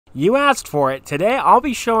You asked for it. Today I'll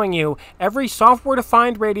be showing you every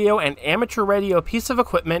software-defined radio and amateur radio piece of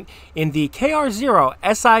equipment in the KR0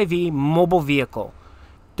 SIV mobile vehicle.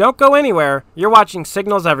 Don't go anywhere, you're watching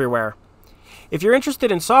Signals Everywhere. If you're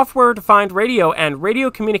interested in software-defined radio and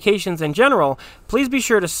radio communications in general, please be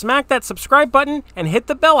sure to smack that subscribe button and hit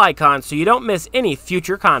the bell icon so you don't miss any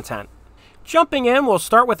future content. Jumping in, we'll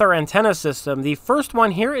start with our antenna system. The first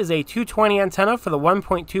one here is a 220 antenna for the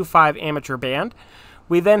 1.25 amateur band.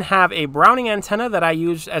 We then have a Browning antenna that I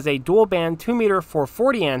use as a dual band 2-meter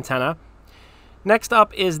 440 antenna. Next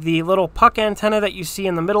up is the little puck antenna that you see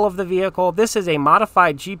in the middle of the vehicle. This is a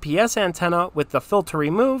modified GPS antenna with the filter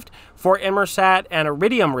removed for Inmarsat and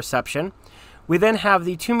Iridium reception. We then have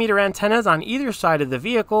the 2-meter antennas on either side of the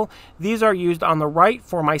vehicle. These are used on the right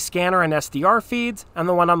for my scanner and SDR feeds, and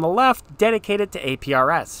the one on the left dedicated to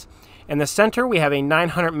APRS. In the center, we have a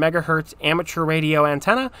 900 megahertz amateur radio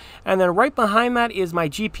antenna, and then right behind that is my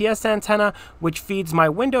GPS antenna, which feeds my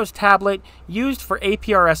Windows tablet used for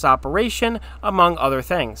APRS operation, among other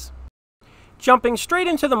things. Jumping straight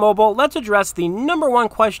into the mobile, let's address the number one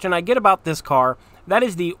question I get about this car. That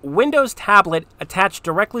is the Windows tablet attached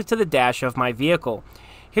directly to the dash of my vehicle.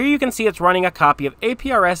 Here you can see it's running a copy of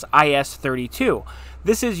APRS IS-32.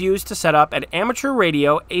 This is used to set up an amateur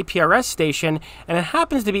radio APRS station, and it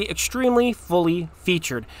happens to be extremely fully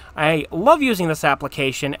featured. I love using this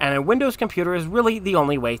application, and a Windows computer is really the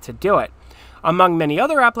only way to do it. Among many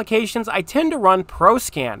other applications, I tend to run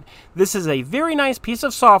ProScan. This is a very nice piece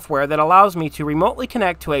of software that allows me to remotely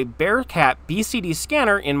connect to a Bearcat BCD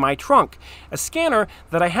scanner in my trunk, a scanner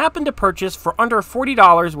that I happened to purchase for under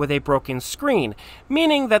 $40 with a broken screen,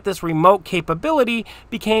 meaning that this remote capability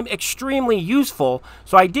became extremely useful,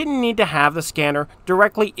 so I didn't need to have the scanner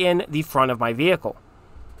directly in the front of my vehicle.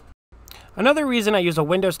 Another reason I use a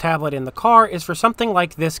Windows tablet in the car is for something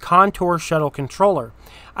like this Contour Shuttle controller.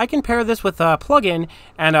 I can pair this with a plugin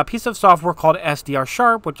and a piece of software called SDR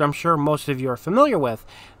Sharp, which I'm sure most of you are familiar with.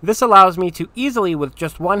 This allows me to easily, with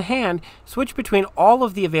just one hand, switch between all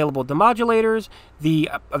of the available demodulators, the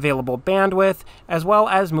available bandwidth, as well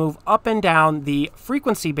as move up and down the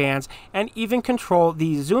frequency bands, and even control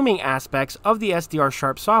the zooming aspects of the SDR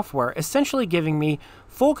Sharp software, essentially giving me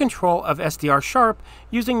full control of SDR Sharp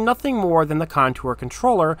using nothing more than the Contour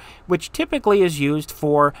controller, which typically is used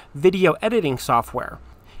for video editing software.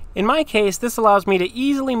 In my case, this allows me to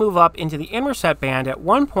easily move up into the Inmarsat band at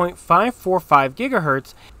 1.545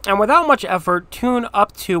 gigahertz, and without much effort tune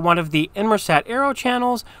up to one of the Inmarsat Aero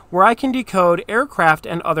channels where I can decode aircraft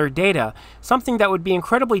and other data, something that would be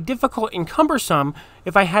incredibly difficult and cumbersome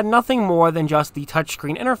if I had nothing more than just the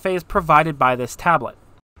touchscreen interface provided by this tablet.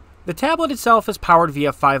 The tablet itself is powered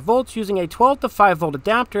via 5 volts using a 12 to 5 volt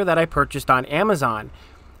adapter that I purchased on Amazon.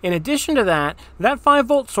 In addition to that 5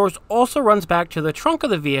 volt source also runs back to the trunk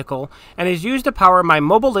of the vehicle and is used to power my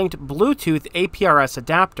mobile-linked Bluetooth APRS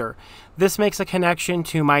adapter. This makes a connection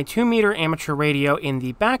to my 2-meter amateur radio in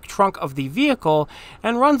the back trunk of the vehicle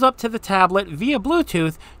and runs up to the tablet via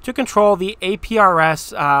Bluetooth to control the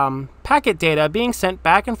APRS packet data being sent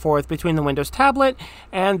back and forth between the Windows tablet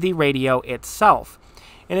and the radio itself.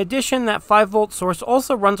 In addition, that 5 volt source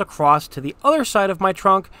also runs across to the other side of my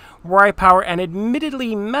trunk where I power an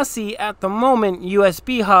admittedly messy at the moment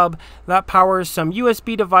USB hub that powers some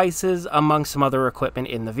USB devices among some other equipment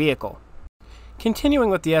in the vehicle. Continuing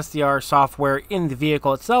with the SDR software in the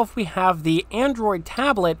vehicle itself, we have the Android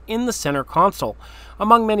tablet in the center console.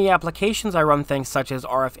 Among many applications, I run things such as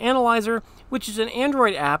RF Analyzer, which is an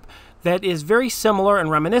Android app that is very similar and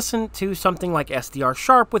reminiscent to something like SDR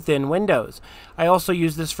Sharp within Windows. I also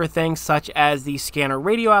use this for things such as the Scanner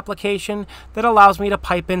Radio application that allows me to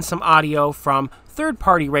pipe in some audio from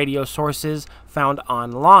third-party radio sources found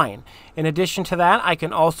online. In addition to that, I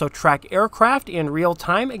can also track aircraft in real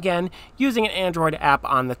time, again, using an Android app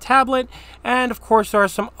on the tablet. And of course, there are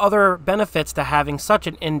some other benefits to having such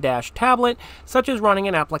an in-dash tablet, such as running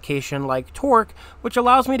an application like Torque, which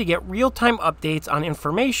allows me to get real-time updates on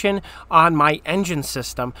information on my engine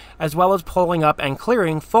system, as well as pulling up and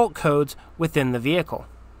clearing fault codes within the vehicle.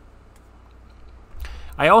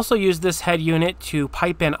 I also use this head unit to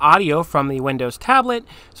pipe in audio from the Windows tablet,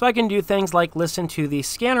 so I can do things like listen to the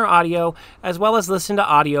scanner audio, as well as listen to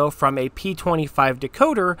audio from a P25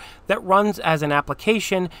 decoder that runs as an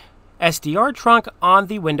application SDR trunk on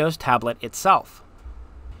the Windows tablet itself.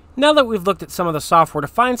 Now that we've looked at some of the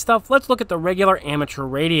software-defined stuff, let's look at the regular amateur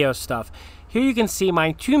radio stuff. Here you can see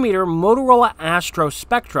my 2-meter Motorola Astro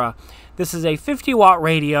Spectra. This is a 50-watt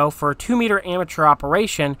radio for a 2-meter amateur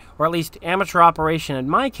operation, or at least amateur operation in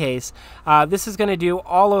my case. This is going to do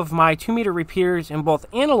all of my 2-meter repeaters in both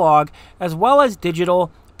analog as well as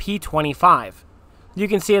digital P25. You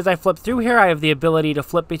can see as I flip through here, I have the ability to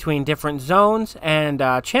flip between different zones and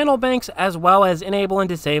channel banks, as well as enable and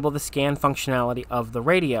disable the scan functionality of the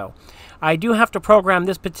radio. I do have to program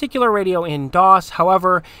this particular radio in DOS,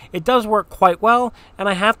 however, it does work quite well, and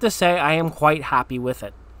I have to say I am quite happy with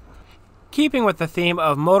it. Keeping with the theme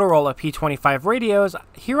of Motorola P25 radios,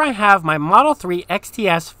 here I have my Model 3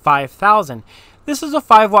 XTS 5000. This is a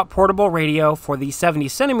 5-watt portable radio for the 70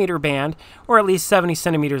 centimeter band, or at least 70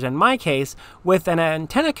 centimeters in my case, with an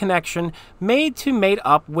antenna connection made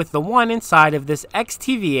up with the one inside of this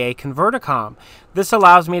XTVA converticom. This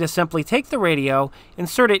allows me to simply take the radio,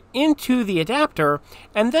 insert it into the adapter,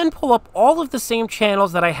 and then pull up all of the same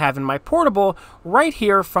channels that I have in my portable right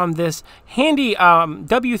here from this handy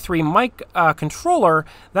W3 mic controller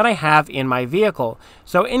that I have in my vehicle.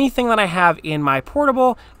 So anything that I have in my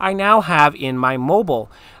portable, I now have in my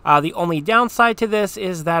mobile. The only downside to this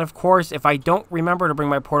is that, of course, if I don't remember to bring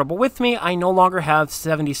my portable with me, I no longer have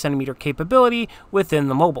 70 centimeter capability within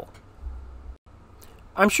the mobile.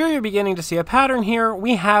 I'm sure you're beginning to see a pattern here.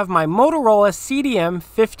 We have my Motorola CDM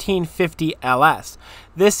 1550 LS.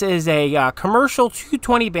 This is a commercial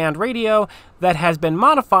 220 band radio that has been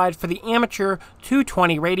modified for the amateur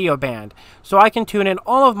 220 radio band. So I can tune in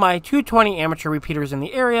all of my 220 amateur repeaters in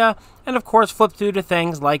the area, and of course flip through to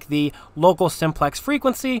things like the local simplex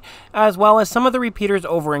frequency, as well as some of the repeaters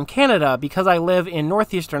over in Canada. Because I live in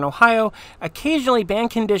northeastern Ohio, occasionally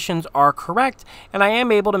band conditions are correct, and I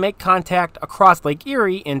am able to make contact across Lake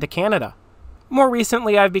Erie into Canada. More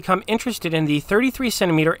recently, I've become interested in the 33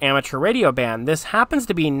 centimeter amateur radio band. This happens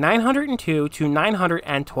to be 902 to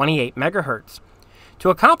 928 megahertz. To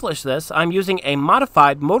accomplish this, I'm using a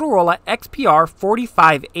modified Motorola XPR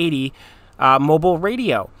 4580 mobile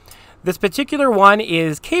radio. This particular one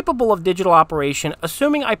is capable of digital operation.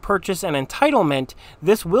 Assuming I purchase an entitlement,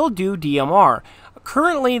 this will do DMR.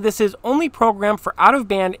 Currently, this is only programmed for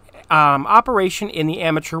out-of-band operation in the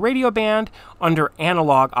amateur radio band under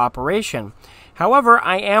analog operation. However,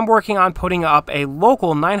 I am working on putting up a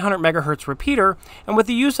local 900 megahertz repeater, and with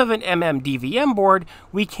the use of an DVM board,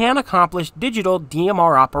 we can accomplish digital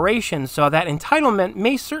DMR operations, so that entitlement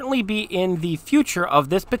may certainly be in the future of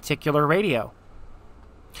this particular radio.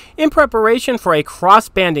 In preparation for a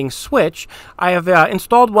cross-banding switch, I have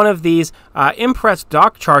installed one of these Impress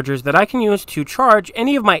dock chargers that I can use to charge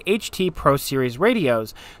any of my HT Pro Series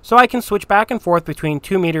radios, so I can switch back and forth between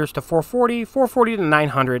 2 meters to 440, 440 to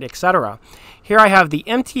 900, etc. Here I have the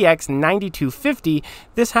MTX 9250.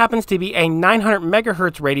 This happens to be a 900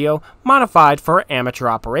 megahertz radio modified for amateur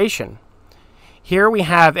operation. Here we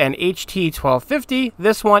have an HT 1250.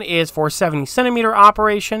 This one is for 70 centimeter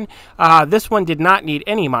operation. This one did not need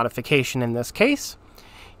any modification in this case.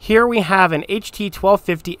 Here we have an HT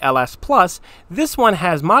 1250 LS Plus. This one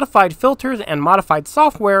has modified filters and modified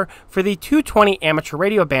software for the 220 amateur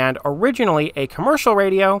radio band, originally a commercial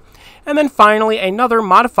radio. And then finally another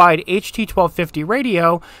modified HT 1250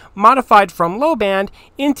 radio, modified from low band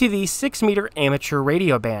into the 6 meter amateur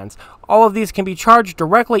radio bands. All of these can be charged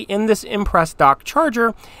directly in this Impress dock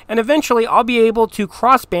charger, and eventually I'll be able to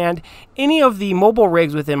cross-band any of the mobile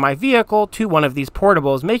rigs within my vehicle to one of these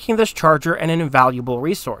portables, making this charger an invaluable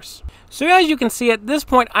resource. So as you can see, at this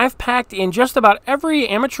point I've packed in just about every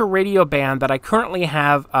amateur radio band that I currently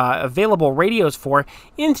have available radios for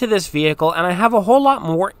into this vehicle, and I have a whole lot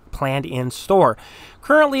more planned in store.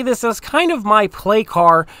 Currently, this is kind of my play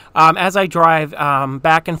car as I drive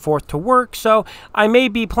back and forth to work, so I may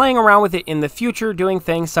be playing around with it in the future, doing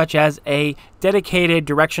things such as a dedicated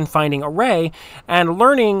direction finding array, and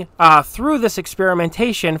learning through this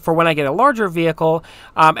experimentation for when I get a larger vehicle,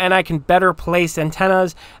 and I can better place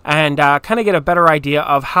antennas and kind of get a better idea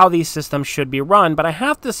of how these systems should be run. But I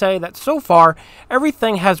have to say that so far,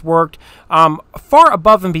 everything has worked far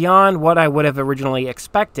above and beyond what I would have originally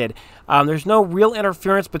expected. There's no real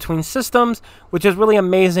interference between systems, which is really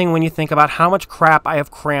amazing when you think about how much crap I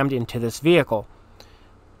have crammed into this vehicle.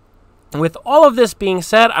 With all of this being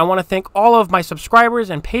said, I want to thank all of my subscribers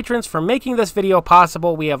and patrons for making this video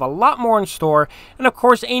possible. We have a lot more in store, and of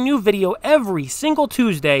course a new video every single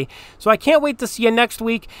Tuesday, so I can't wait to see you next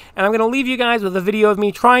week. And I'm going to leave you guys with a video of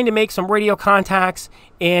me trying to make some radio contacts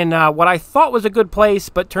in what I thought was a good place,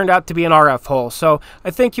 but turned out to be an RF hole. So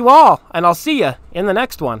I thank you all, and I'll see you in the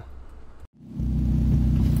next one.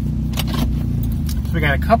 So we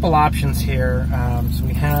got a couple options here. So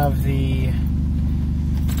we have the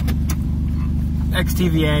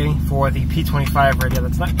XTVA for the P25 radio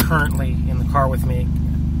that's not currently in the car with me.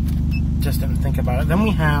 Just didn't think about it. Then we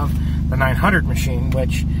have the 900 machine,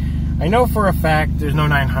 which I know for a fact there's no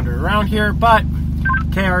 900 around here, but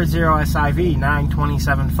KR0SIV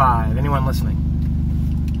 9275. Anyone listening?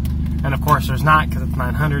 And of course there's not, because it's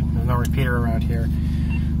 900. There's no repeater around here.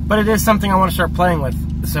 But it is something I want to start playing with.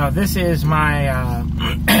 So this is my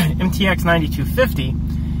MTX 9250,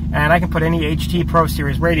 and I can put any HT Pro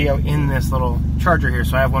Series radio in this little charger here.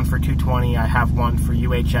 So I have one for 220, I have one for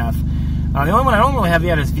UHF. The only one I don't really have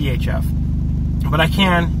yet is VHF. But I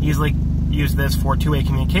can easily use this for two-way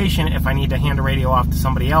communication. If I need to hand a radio off to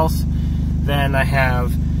somebody else, then I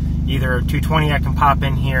have either a 220 I can pop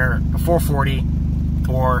in here, a 440,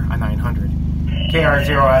 or a 900.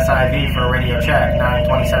 KR0SIV for a radio check,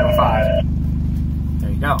 9275.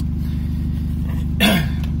 There you go.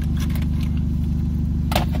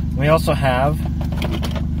 We also have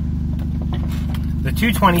the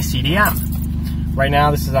 220 CDM. Right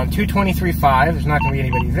now this is on 223.5. There's not going to be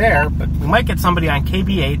anybody there, but we might get somebody on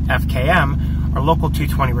KB8 FKM, our local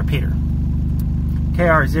 220 repeater.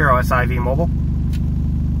 KR0SIV mobile.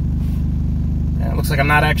 And it looks like I'm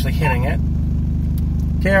not actually hitting it.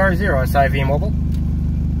 KR0SIV mobile.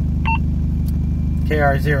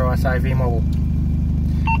 KR0SIV mobile.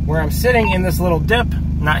 Where I'm sitting in this little dip,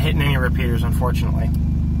 not hitting any repeaters, unfortunately.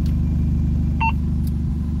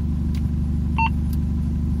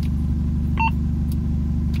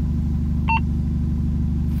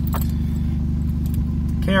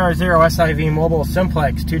 KR0SIV mobile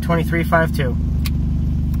simplex 223.52.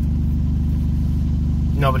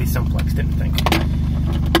 Nobody simplex, didn't think.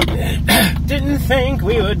 Didn't think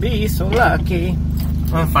we would be so lucky.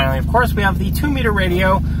 And finally, of course, we have the 2-meter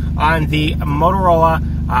radio on the Motorola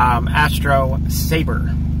Astro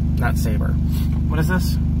Saber. Not Saber. What is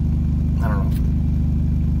this? I don't know.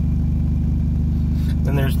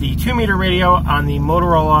 Then there's the 2-meter radio on the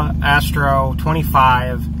Motorola Astro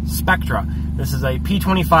 25 Spectra. This is a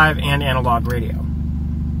P25 and analog radio.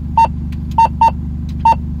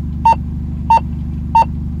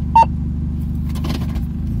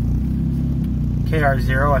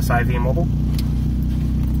 KR0SIV mobile.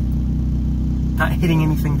 Not hitting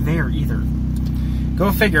anything there either.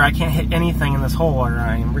 Go figure, I can't hit anything in this hole where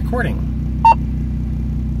I am recording.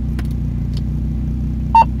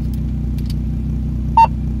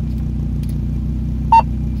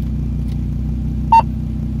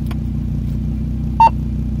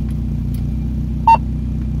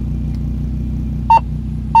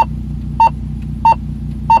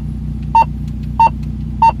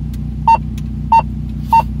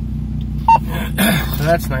 So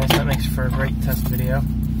that's nice, that makes for a great test video.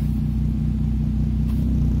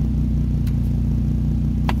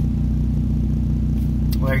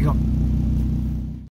 Well, there you go.